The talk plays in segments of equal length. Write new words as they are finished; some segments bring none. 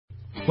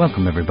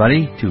Welcome,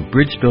 everybody, to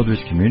Bridge Builders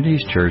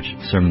Communities Church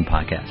Sermon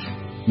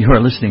Podcast. You are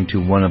listening to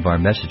one of our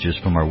messages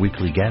from our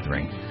weekly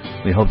gathering.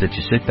 We hope that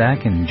you sit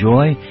back and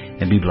enjoy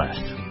and be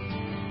blessed.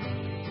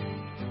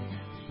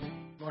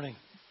 Morning.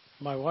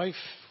 My wife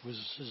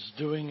is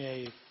doing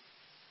a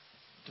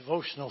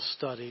devotional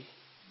study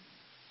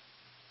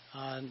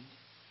on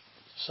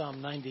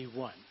Psalm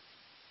 91,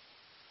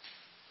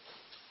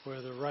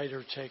 where the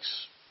writer takes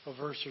a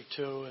verse or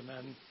two and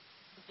then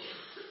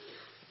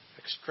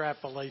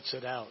extrapolates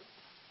it out.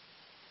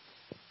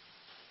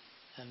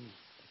 And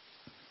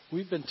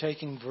we've been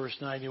taking verse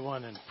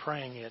 91 and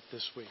praying it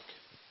this week.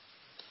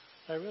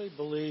 I really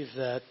believe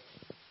that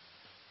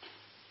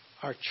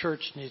our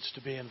church needs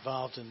to be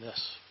involved in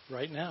this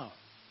right now.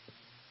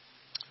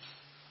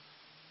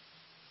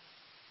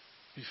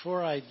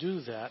 Before I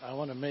do that, I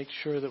want to make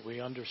sure that we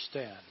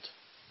understand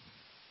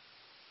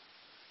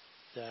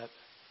that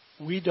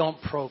we don't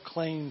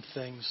proclaim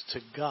things to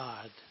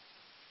God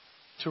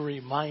to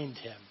remind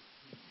Him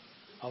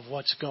of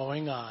what's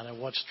going on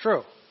and what's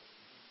true.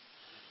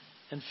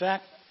 In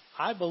fact,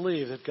 I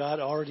believe that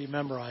God already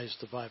memorized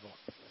the Bible.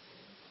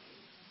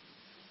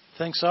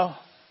 Think so?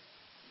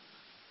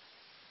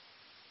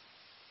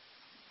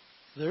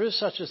 There is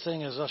such a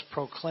thing as us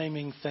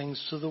proclaiming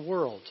things to the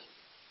world,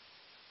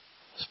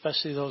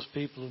 especially those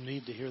people who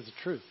need to hear the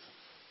truth.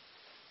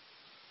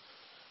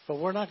 But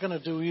we're not going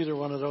to do either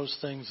one of those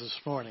things this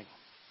morning.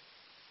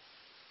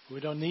 We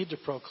don't need to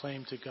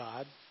proclaim to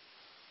God.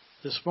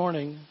 This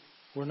morning,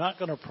 we're not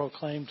going to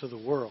proclaim to the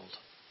world.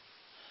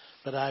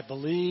 But I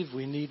believe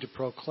we need to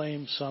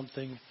proclaim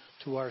something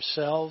to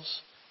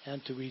ourselves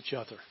and to each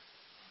other.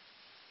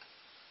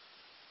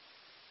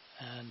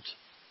 And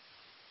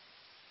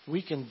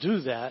we can do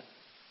that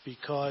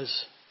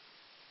because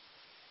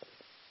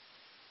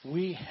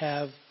we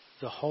have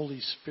the Holy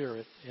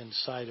Spirit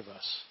inside of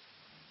us.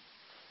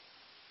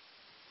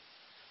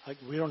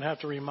 We don't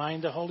have to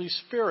remind the Holy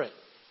Spirit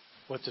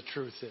what the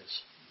truth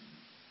is.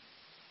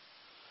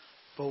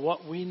 But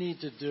what we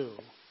need to do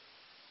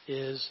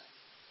is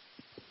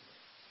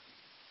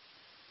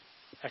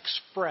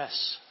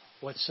express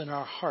what's in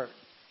our heart,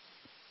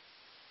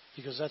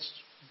 because that's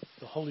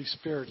the Holy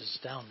Spirit is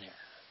down there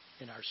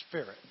in our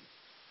spirit.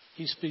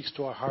 He speaks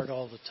to our heart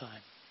all the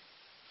time.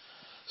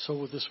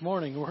 So this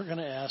morning we're going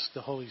to ask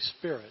the Holy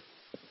Spirit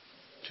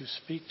to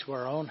speak to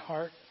our own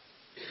heart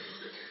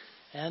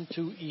and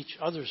to each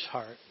other's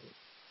heart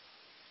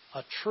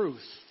a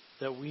truth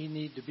that we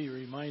need to be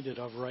reminded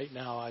of right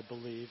now, I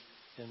believe,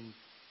 in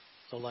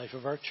the life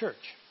of our church.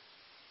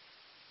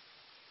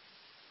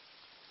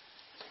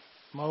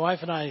 My wife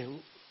and I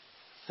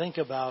think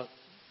about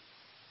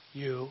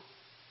you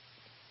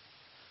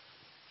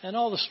and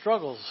all the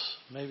struggles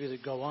maybe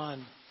that go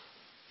on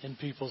in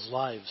people's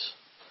lives.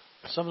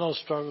 Some of those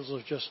struggles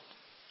are just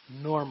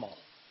normal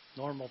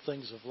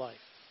things of life.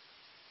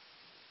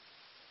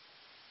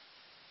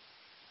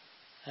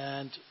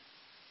 And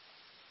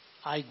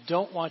I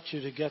don't want you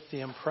to get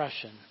the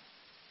impression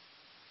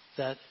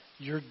that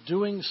you're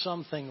doing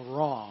something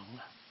wrong,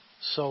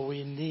 so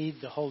we need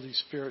the Holy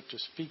Spirit to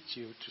speak to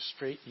you, to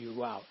straighten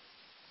you out.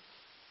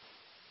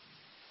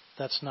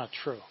 That's not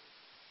true.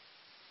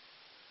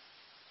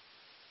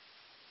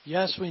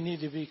 Yes, we need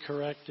to be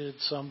corrected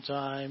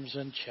sometimes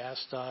and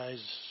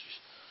chastised,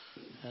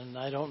 and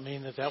I don't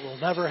mean that will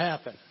never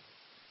happen.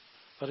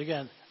 But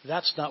again,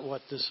 that's not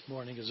what this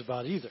morning is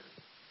about either.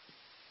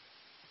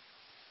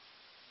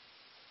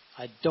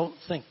 I don't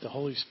think the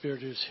Holy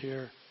Spirit is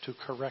here to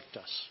correct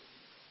us.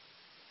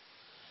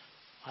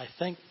 I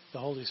think the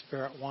Holy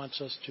Spirit wants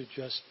us to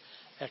just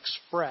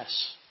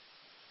express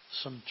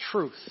some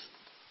truth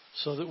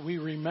so that we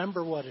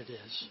remember what it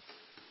is,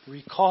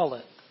 recall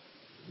it,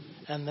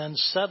 and then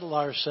settle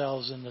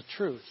ourselves in the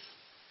truth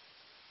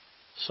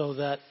so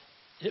that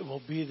it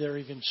will be there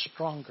even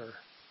stronger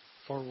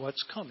for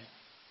what's coming.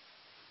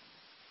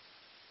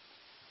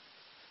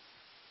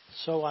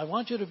 So I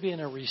want you to be in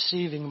a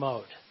receiving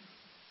mode.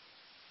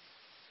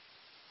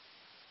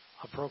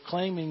 A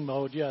proclaiming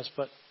mode, yes,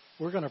 but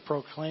we're going to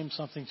proclaim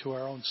something to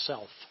our own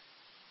self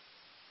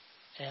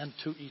and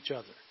to each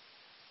other.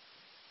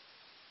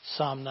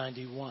 Psalm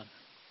 91.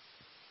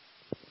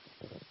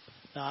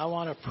 Now, I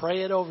want to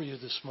pray it over you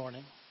this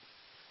morning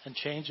and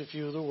change a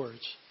few of the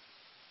words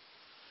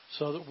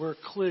so that we're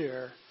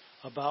clear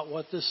about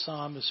what this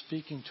psalm is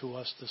speaking to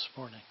us this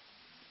morning.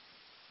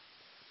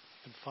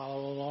 You can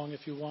follow along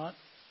if you want,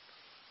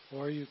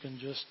 or you can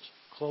just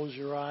close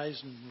your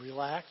eyes and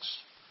relax,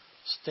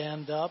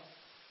 stand up,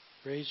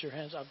 raise your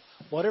hands up,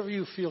 whatever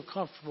you feel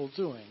comfortable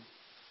doing.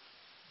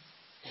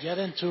 Get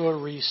into a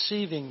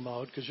receiving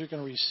mode, because you're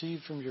going to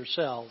receive from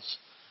yourselves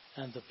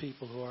and the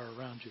people who are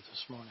around you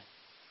this morning.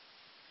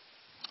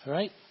 All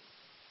right?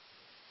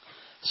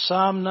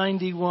 Psalm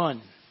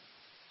 91.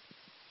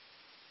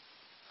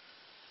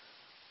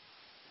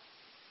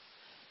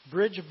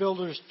 Bridge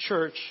Builders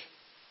Church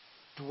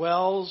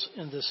dwells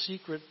in the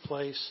secret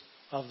place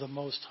of the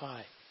Most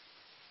High,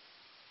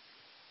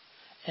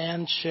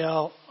 and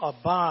shall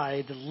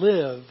abide,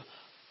 live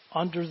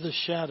under the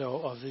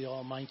shadow of the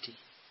Almighty.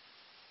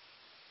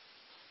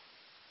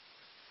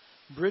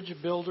 bridge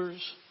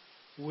builders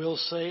will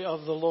say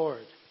of the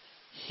Lord,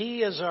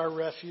 He is our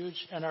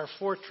refuge and our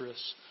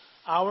fortress,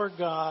 our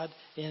God,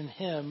 in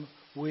Him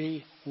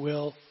we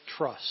will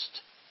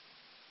trust.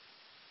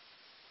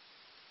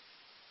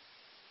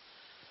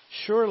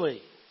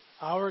 Surely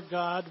our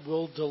God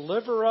will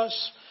deliver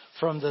us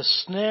from the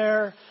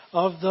snare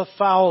of the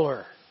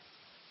fowler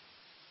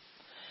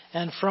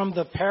and from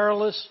the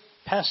perilous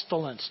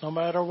pestilence, no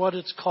matter what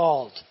it's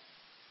called,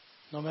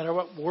 no matter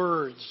what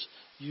words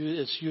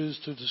it's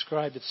used to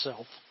describe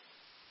itself.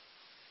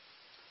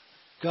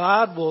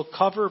 God will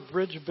cover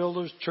Bridge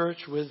Builders Church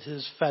with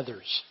His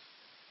feathers.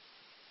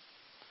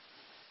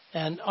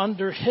 And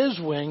under His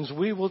wings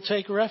we will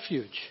take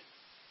refuge.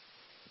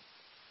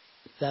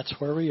 That's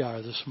where we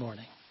are this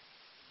morning.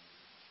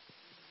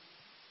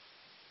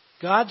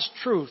 God's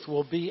truth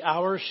will be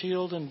our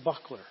shield and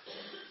buckler.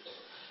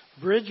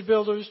 Bridge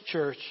Builders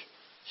Church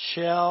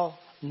shall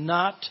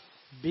not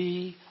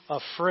be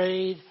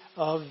afraid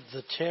of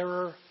the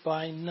terror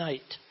by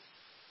night.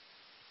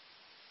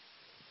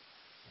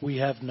 We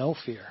have no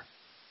fear.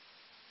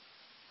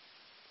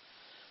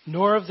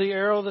 Nor of the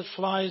arrow that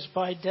flies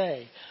by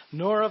day,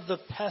 nor of the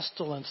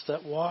pestilence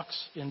that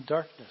walks in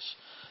darkness,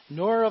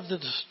 nor of the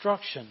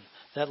destruction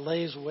that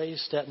lays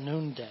waste at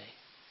noonday.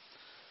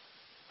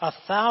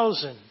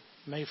 1,000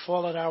 may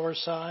fall at our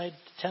side,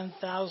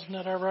 10,000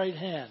 at our right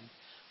hand,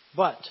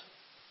 but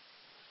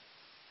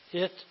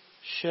it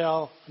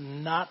shall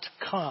not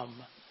come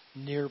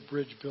near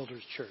Bridge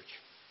Builders Church.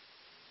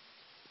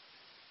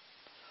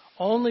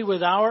 Only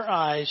with our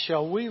eyes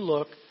shall we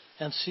look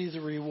and see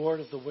the reward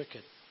of the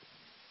wicked.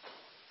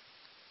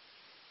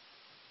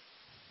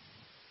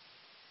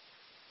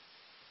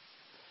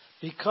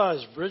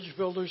 Because Bridge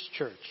Builders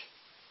Church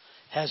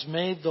has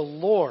made the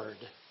Lord,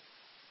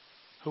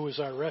 who is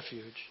our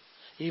refuge,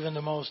 even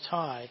the Most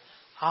High,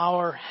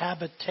 our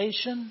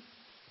habitation,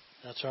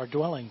 that's our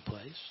dwelling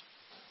place,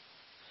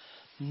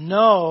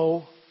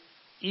 no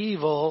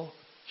evil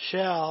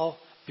shall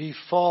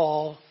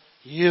befall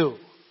you.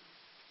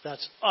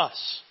 That's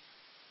us.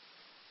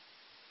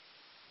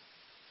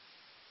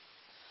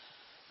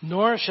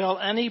 Nor shall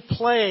any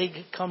plague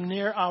come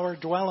near our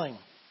dwelling.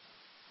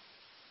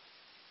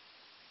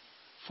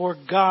 For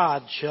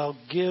God shall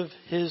give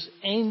His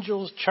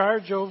angels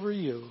charge over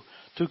you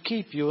to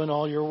keep you in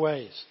all your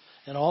ways.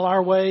 In all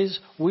our ways,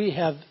 we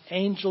have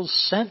angels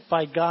sent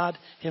by God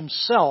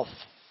Himself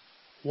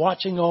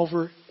watching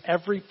over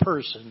every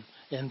person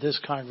in this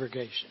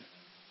congregation.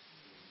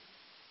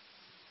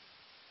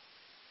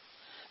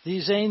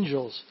 These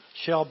angels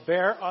shall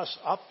bear us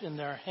up in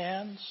their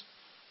hands,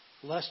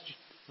 lest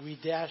we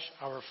dash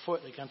our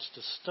foot against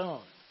a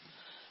stone.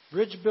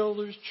 Bridge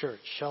Builders Church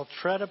shall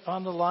tread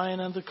upon the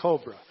lion and the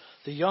cobra,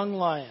 the young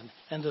lion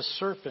and the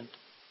serpent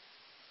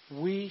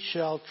we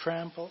shall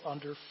trample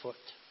underfoot.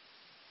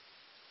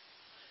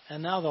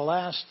 And now the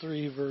last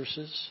 3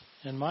 verses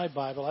in my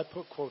Bible, I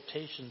put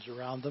quotations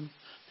around them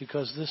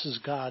because this is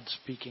God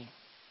speaking.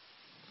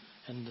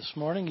 And this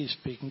morning He's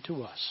speaking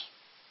to us.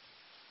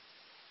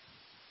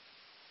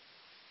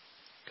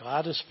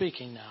 God is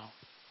speaking now.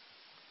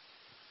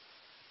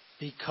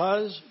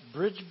 Because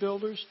Bridge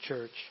Builders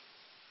Church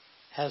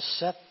has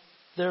set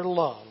their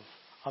love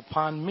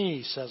upon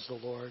me, says the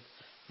Lord,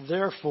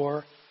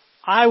 therefore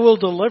I will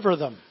deliver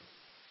them.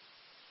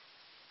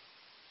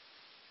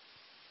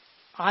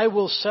 I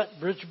will set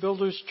Bridge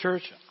Builders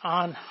Church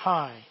on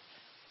high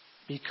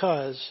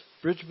because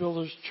Bridge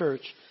Builders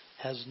Church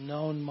has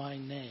known my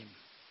name.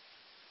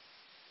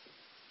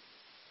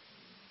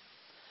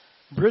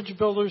 Bridge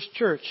Builders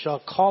Church shall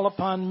call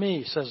upon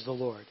me, says the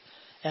Lord,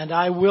 and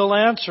I will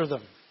answer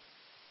them.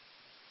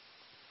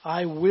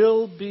 I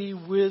will be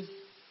with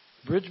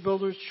Bridge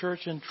Builders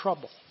Church in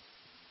trouble.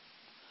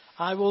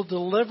 I will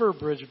deliver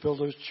Bridge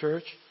Builders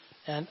Church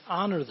and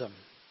honor them.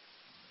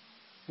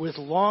 With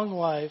long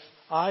life,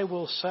 I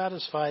will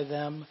satisfy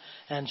them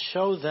and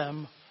show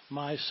them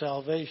my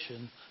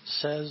salvation,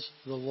 says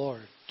the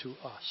Lord to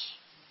us,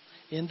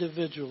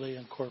 individually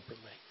and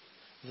corporately,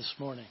 this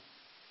morning.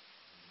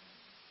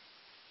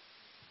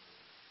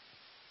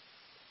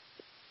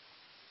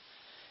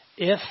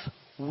 If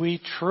we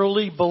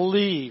truly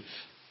believe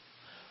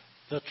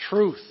the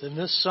truth in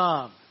this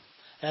psalm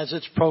as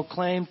it's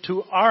proclaimed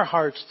to our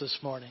hearts this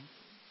morning,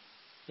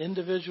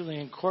 individually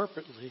and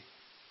corporately,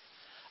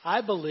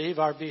 I believe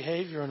our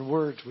behavior and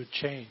words would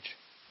change.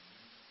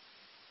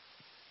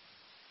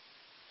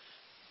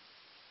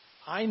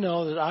 I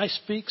know that I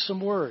speak some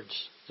words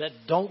that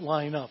don't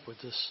line up with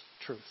this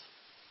truth.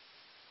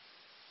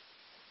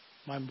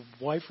 My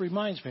wife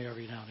reminds me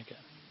every now and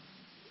again.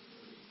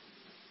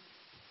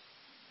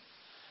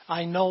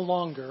 I no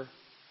longer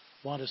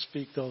want to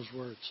speak those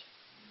words.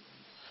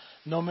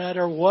 No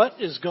matter what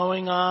is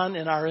going on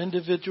in our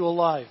individual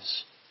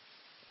lives,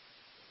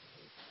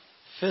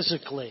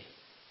 physically,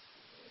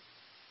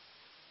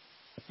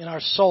 in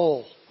our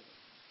soul,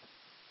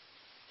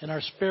 in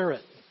our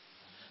spirit,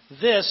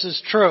 this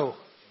is true.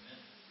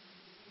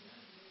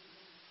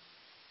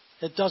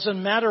 It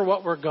doesn't matter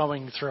what we're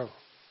going through.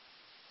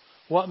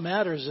 What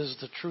matters is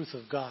the truth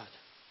of God.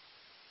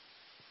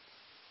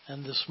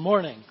 And this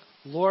morning,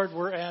 Lord,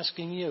 we're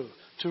asking you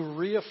to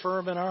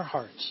reaffirm in our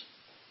hearts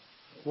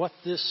what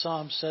this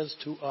psalm says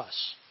to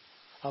us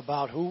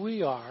about who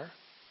we are.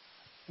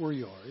 We're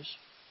yours.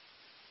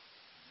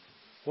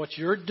 What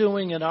you're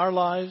doing in our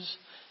lives,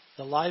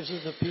 the lives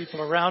of the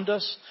people around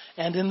us,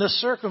 and in the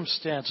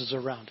circumstances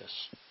around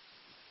us.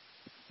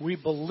 We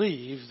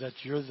believe that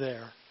you're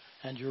there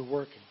and you're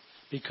working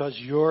because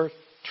your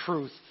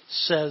truth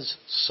says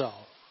so.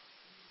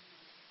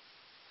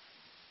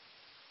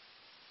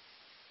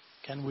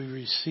 Can we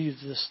receive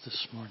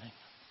this morning?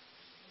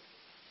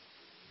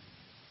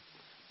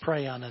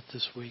 Pray on it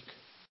this week.